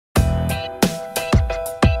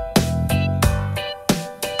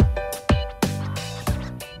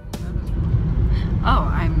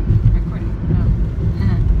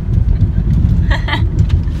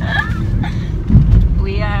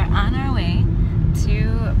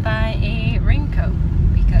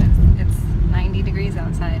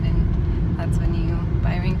outside, and that's when you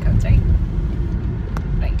buy raincoats, right?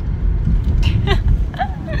 Right.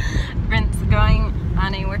 Brent's going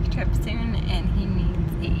on a work trip soon, and he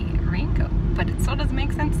needs a raincoat, but it still doesn't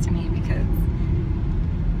make sense to me because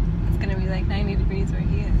it's gonna be like 90 degrees where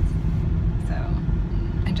he is. So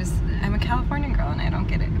I'm a California girl and I don't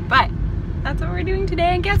get it, but that's what we're doing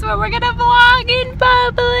today. And guess what? We're gonna vlog in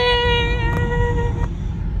public.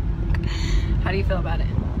 How do you feel about it?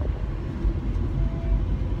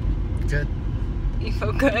 Good. You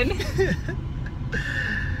feel good?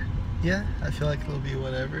 Yeah, I feel like it'll be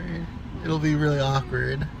whatever. It'll be really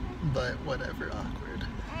awkward, but whatever, awkward.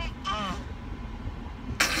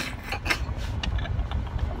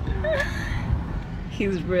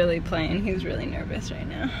 He's really playing. He's really nervous right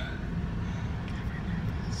now.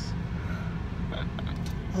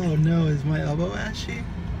 Oh no, is my elbow ashy?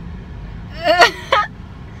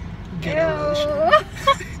 Get a lotion.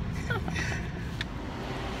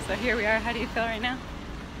 So here we are. How do you feel right now?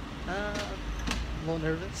 A little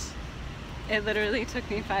nervous. It literally took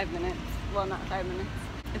me 5 minutes. Well, not 5 minutes.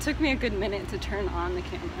 It took me a good minute to turn on the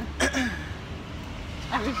camera.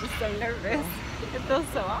 I was just so nervous. It feels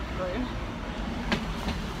so awkward.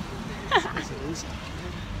 It is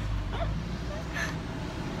awkward.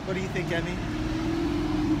 What do you think, Emmy?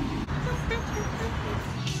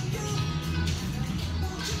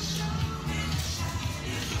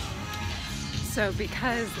 So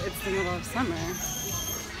because it's the middle of summer,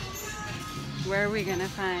 where are we gonna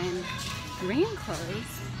find rain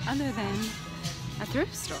clothes other than a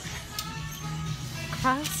thrift store?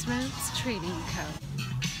 Crossroads Trading Co.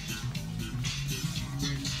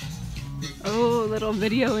 Oh, little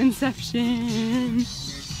video inception.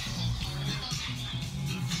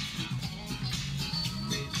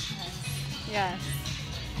 Yes,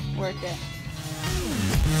 work it.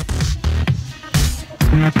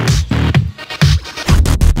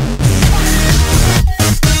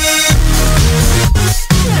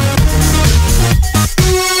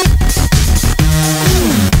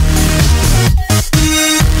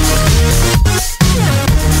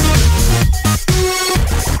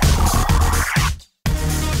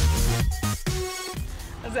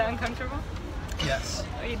 Is that uncomfortable? Yes.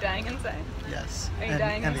 Are you dying inside? Yes. Are you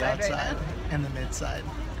dying and the inside right outside, now? and the mid side.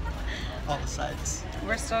 All the sides.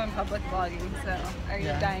 We're still in public vlogging, so are you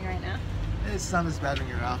Yeah. dying right now? It's not as bad when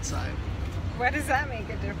you're outside. Why does that make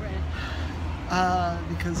it different?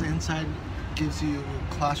 Because the inside gives you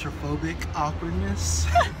claustrophobic awkwardness.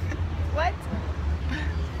 What?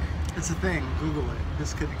 It's a thing. Google it.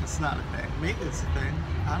 Just kidding. It's not a thing. Maybe it's a thing.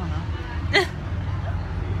 I don't know.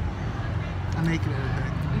 I'm making it a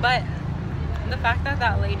thing. But the fact that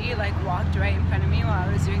that lady like walked right in front of me while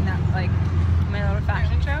I was doing that like my little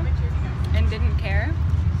fashion show and didn't care.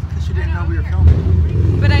 Because you didn't know we were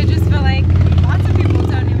filming. But I just feel like lots of people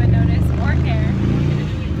don't even notice or care.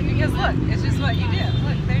 Because look, it's just what you do.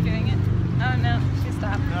 Look, they're doing it. Oh no, she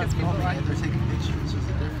stopped They're not because people filming watch. it. They're taking pictures. There's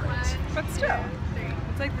a difference. But still,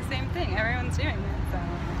 it's like the same thing. Everyone's doing it, so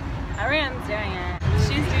everyone's doing it.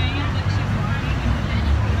 She's doing it. Look, she's walking.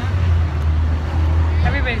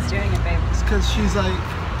 Everybody's doing it, babe. It's because she's like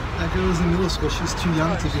it was in middle school. She's too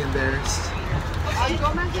young to be embarrassed.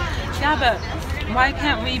 Yeah, but why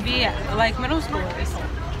can't we be like middle schoolers?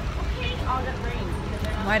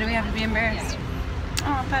 Why do we have to be embarrassed?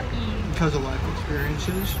 Oh, puppy. Because of life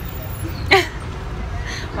experiences.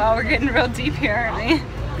 Well, we're getting real deep here, aren't we?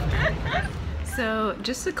 So,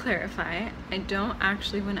 just to clarify, I don't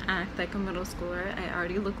actually want to act like a middle schooler. I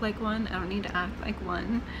already look like one. I don't need to act like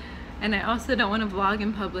one. And I also don't want to vlog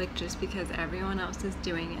in public just because everyone else is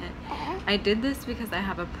doing it. I did this because I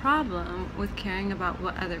have a problem with caring about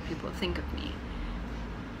what other people think of me.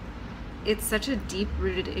 It's such a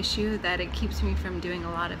deep-rooted issue that it keeps me from doing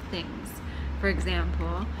a lot of things. For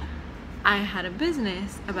example, I had a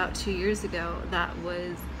business about 2 years ago that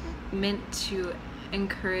was meant to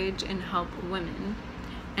encourage and help women,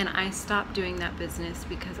 and I stopped doing that business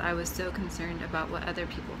because I was so concerned about what other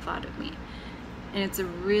people thought of me. And it's a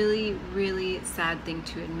really, really sad thing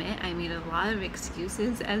to admit. I made a lot of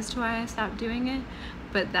excuses as to why I stopped doing it,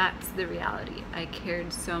 but that's the reality. I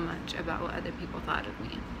cared so much about what other people thought of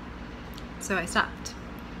me. So I stopped.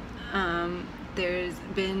 There's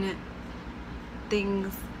been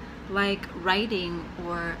things like writing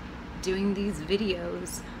or doing these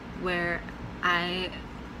videos where I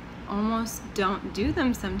almost don't do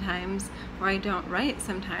them sometimes, or I don't write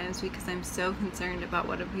sometimes because I'm so concerned about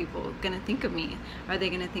what are people gonna think of me. Are they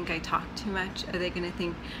gonna think I talk too much? Are they gonna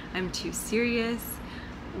think I'm too serious?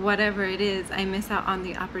 Whatever it is, I miss out on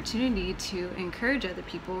the opportunity to encourage other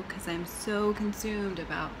people because I'm so consumed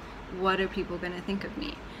about what are people gonna think of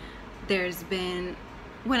me. There's been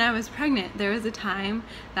when I was pregnant, there was a time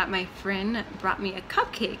that my friend brought me a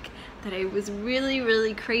cupcake that I was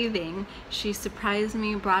really craving. She surprised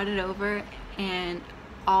me, brought it over, and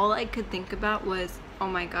all I could think about was, oh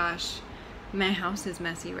my gosh, my house is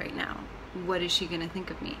messy right now. What is she gonna think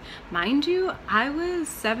of me? Mind you, I was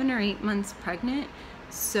 7 or 8 months pregnant,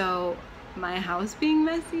 so my house being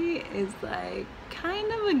messy is like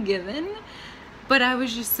kind of a given. But I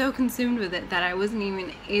was just so consumed with it that I wasn't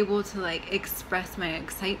even able to like express my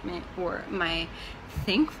excitement or my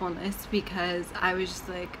thankfulness, because I was just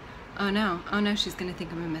like, oh no, she's gonna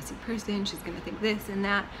think I'm a messy person, she's gonna think this and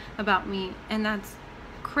that about me, and that's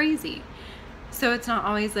crazy. So it's not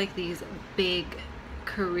always like these big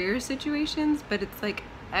career situations, but it's like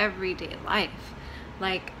everyday life.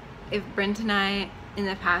 Like if Brent and I in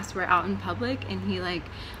the past were out in public and he like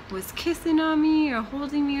was kissing on me or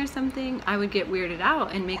holding me or something, I would get weirded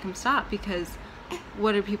out and make him stop, because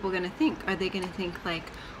what are people gonna think? Are they gonna think like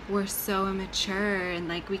we're so immature and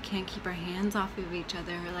like we can't keep our hands off of each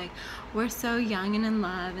other, or like we're so young and in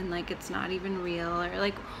love and like it's not even real, or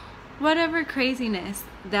like whatever craziness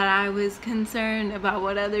that I was concerned about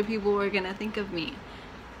what other people were gonna think of me.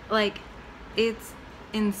 Like, it's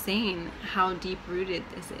insane how deep rooted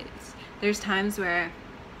this is. There's times where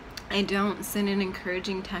I don't send an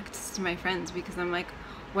encouraging text to my friends because I'm like,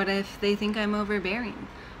 what if they think I'm overbearing?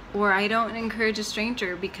 Or I don't encourage a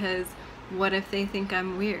stranger because what if they think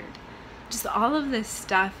I'm weird? Just all of this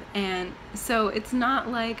stuff. And so it's not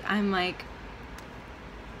like I'm like,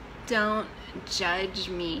 don't judge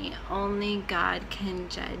me, only God can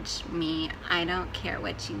judge me, I don't care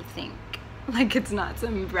what you think. Like, it's not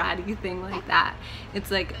some bratty thing like that.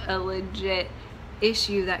 It's like a legit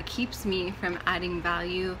issue that keeps me from adding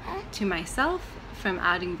value to myself, from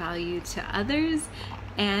adding value to others,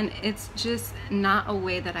 and it's just not a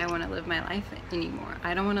way that I want to live my life anymore.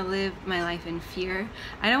 I don't want to live my life in fear.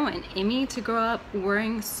 I don't want Amy to grow up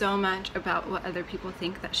worrying so much about what other people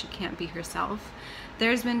think that she can't be herself.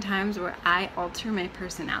 There's been times where I alter my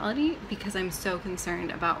personality because I'm so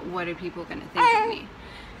concerned about what are people going to think of me.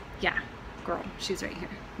 Yeah, girl, she's right here.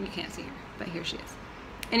 You can't see her, but here she is.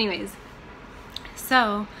 Anyways,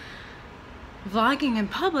 so vlogging in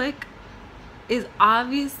public is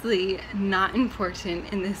obviously not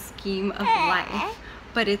important in the scheme of life,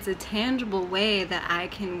 but it's a tangible way that I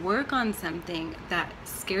can work on something that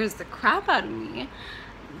scares the crap out of me,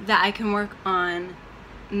 that I can work on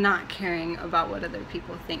not caring about what other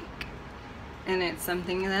people think. And it's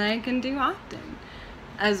something that I can do often,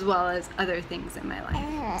 as well as other things in my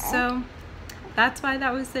life. So that's why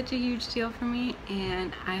that was such a huge deal for me,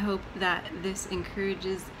 and I hope that this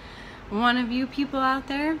encourages one of you people out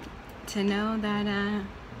there to know that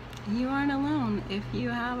you aren't alone if you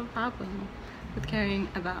have a problem with caring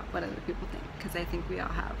about what other people think, because I think we all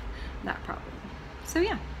have that problem. So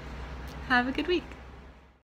yeah, have a good week.